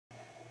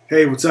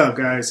Hey, what's up,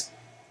 guys?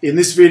 In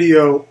this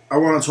video, I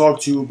want to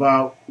talk to you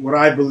about what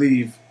I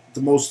believe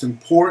the most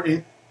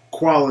important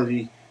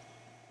quality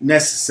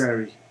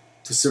necessary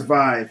to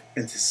survive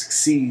and to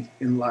succeed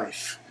in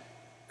life.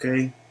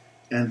 Okay?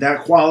 And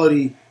that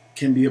quality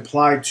can be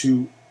applied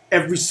to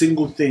every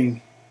single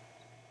thing,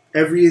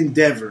 every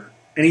endeavor,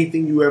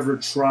 anything you ever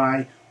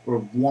try or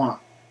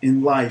want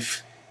in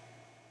life,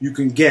 you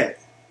can get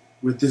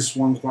with this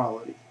one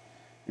quality.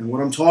 And what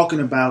I'm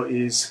talking about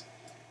is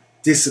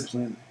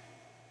discipline.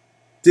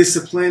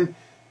 Discipline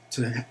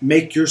to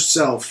make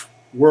yourself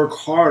work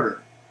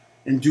harder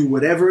and do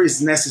whatever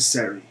is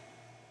necessary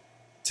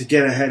to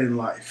get ahead in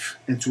life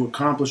and to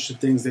accomplish the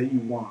things that you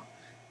want.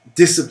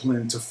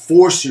 Discipline to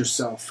force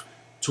yourself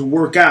to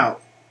work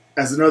out,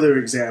 as another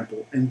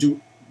example, and do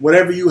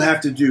whatever you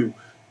have to do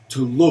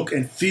to look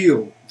and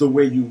feel the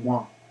way you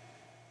want.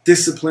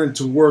 Discipline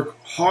to work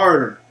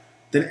harder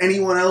than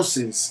anyone else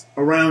is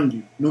around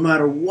you, no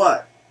matter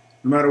what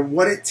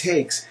it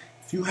takes.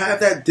 If you have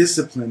that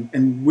discipline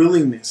and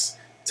willingness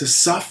to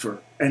suffer,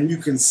 and you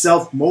can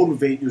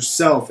self-motivate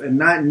yourself and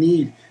not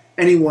need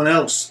anyone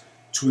else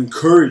to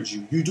encourage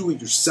you, you do it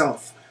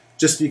yourself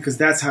just because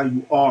that's how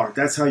you are,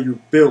 that's how you're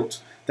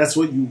built, that's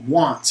what you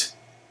want.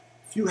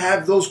 If you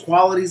have those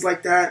qualities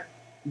like that,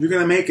 you're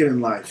going to make it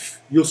in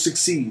life. You'll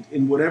succeed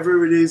in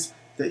whatever it is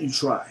that you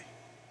try.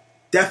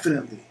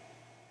 Definitely.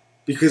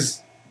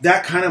 Because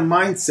that kind of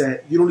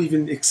mindset, you don't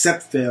even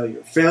accept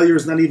failure. Failure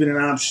is not even an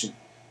option.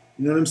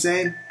 You know what I'm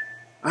saying?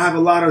 I have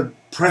a lot of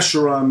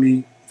pressure on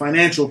me,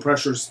 financial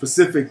pressure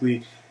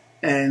specifically,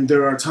 and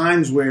there are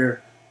times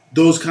where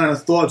those kind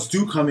of thoughts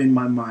do come in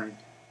my mind,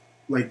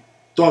 like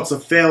thoughts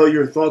of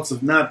failure, thoughts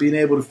of not being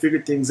able to figure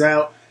things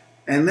out,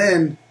 and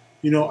then,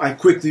 I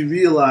quickly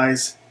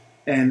realize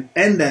and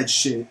end that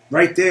shit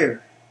right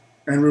there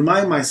and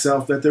remind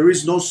myself that there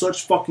is no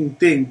such fucking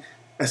thing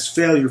as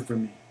failure for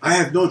me. I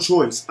have no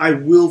choice. I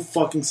will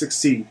fucking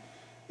succeed.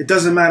 It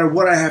doesn't matter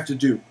what I have to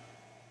do.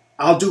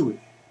 I'll do it.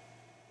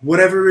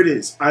 Whatever it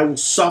is, I will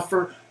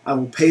suffer, I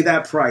will pay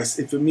that price.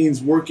 If it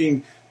means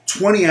working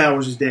 20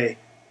 hours a day,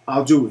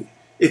 I'll do it.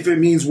 If it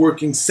means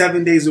working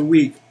 7 days a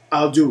week,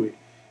 I'll do it.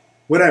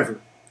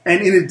 Whatever.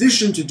 And in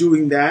addition to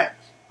doing that,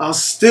 I'll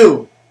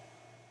still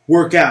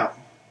work out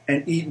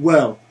and eat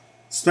well,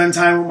 spend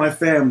time with my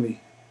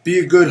family, be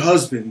a good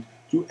husband,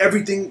 do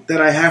everything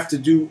that I have to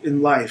do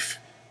in life,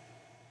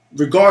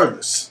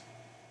 regardless.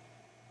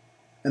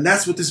 And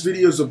that's what this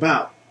video is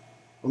about.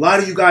 A lot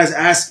of you guys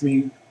ask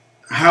me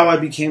how I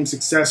became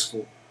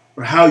successful,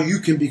 or how you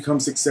can become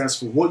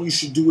successful, what you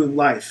should do in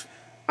life.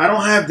 I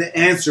don't have the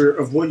answer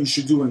of what you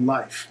should do in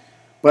life,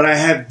 but I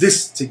have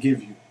this to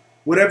give you.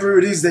 Whatever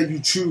it is that you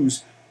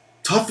choose,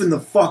 toughen the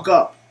fuck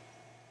up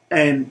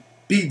and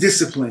be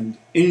disciplined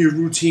in your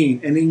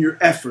routine and in your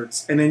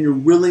efforts and in your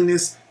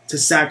willingness to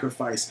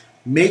sacrifice.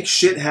 Make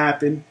shit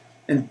happen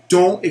and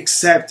don't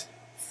accept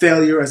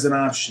failure as an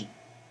option.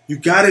 You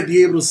gotta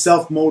be able to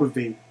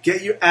self-motivate.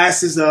 Get your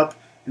asses up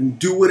and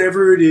do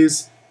whatever it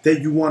is that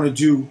you want to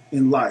do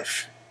in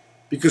life.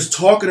 Because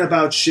talking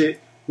about shit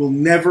will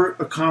never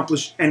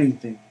accomplish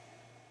anything.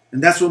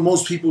 And that's what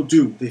most people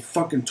do. They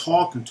fucking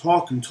talk and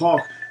talk and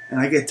talk. And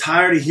I get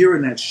tired of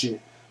hearing that shit.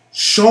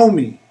 Show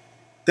me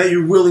that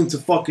you're willing to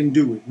fucking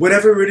do it.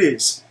 Whatever it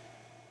is.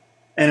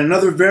 And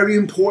another very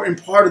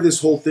important part of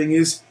this whole thing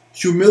is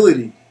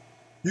humility.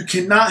 You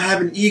cannot have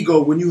an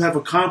ego when you have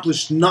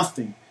accomplished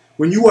nothing.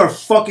 When you are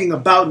fucking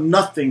about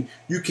nothing,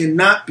 you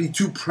cannot be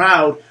too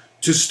proud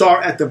to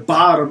start at the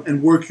bottom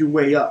and work your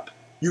way up.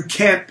 You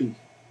can't be.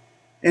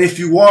 And if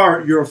you are,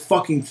 you're a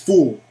fucking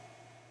fool.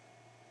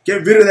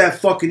 Get rid of that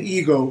fucking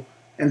ego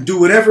and do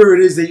whatever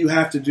it is that you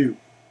have to do.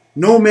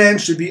 No man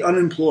should be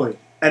unemployed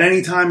at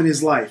any time in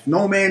his life.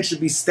 No man should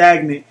be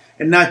stagnant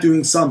and not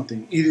doing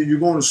something. Either you're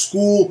going to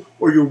school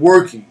or you're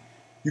working.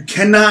 You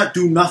cannot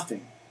do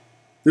nothing.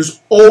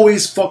 There's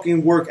always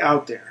fucking work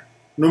out there,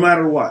 no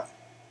matter what.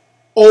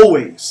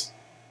 Always.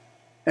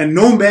 And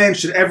no man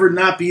should ever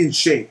not be in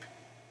shape.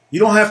 You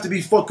don't have to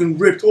be fucking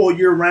ripped all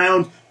year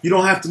round. You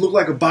don't have to look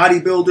like a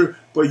bodybuilder,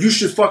 but you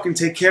should fucking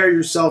take care of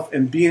yourself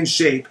and be in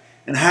shape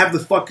and have the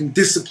fucking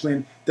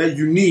discipline that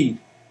you need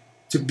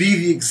to be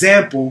the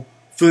example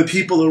for the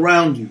people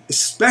around you,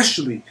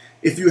 especially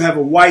if you have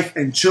a wife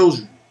and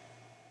children.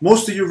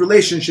 Most of your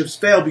relationships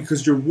fail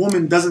because your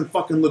woman doesn't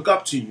fucking look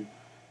up to you.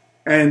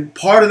 And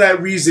part of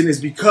that reason is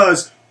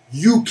because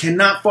you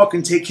cannot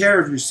fucking take care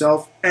of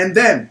yourself and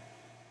them.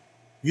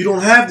 You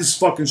don't have this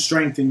fucking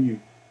strength in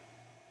you.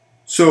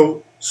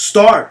 So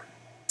start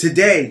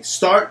today,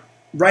 start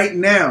right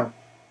now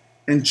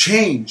and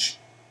change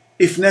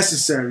if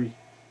necessary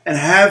and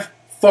have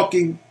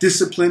fucking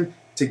discipline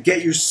to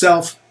get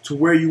yourself to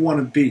where you want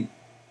to be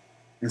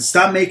and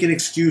stop making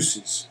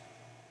excuses.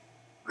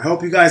 I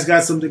hope you guys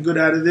got something good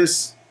out of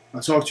this.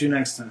 I'll talk to you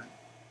next time.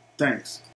 Thanks.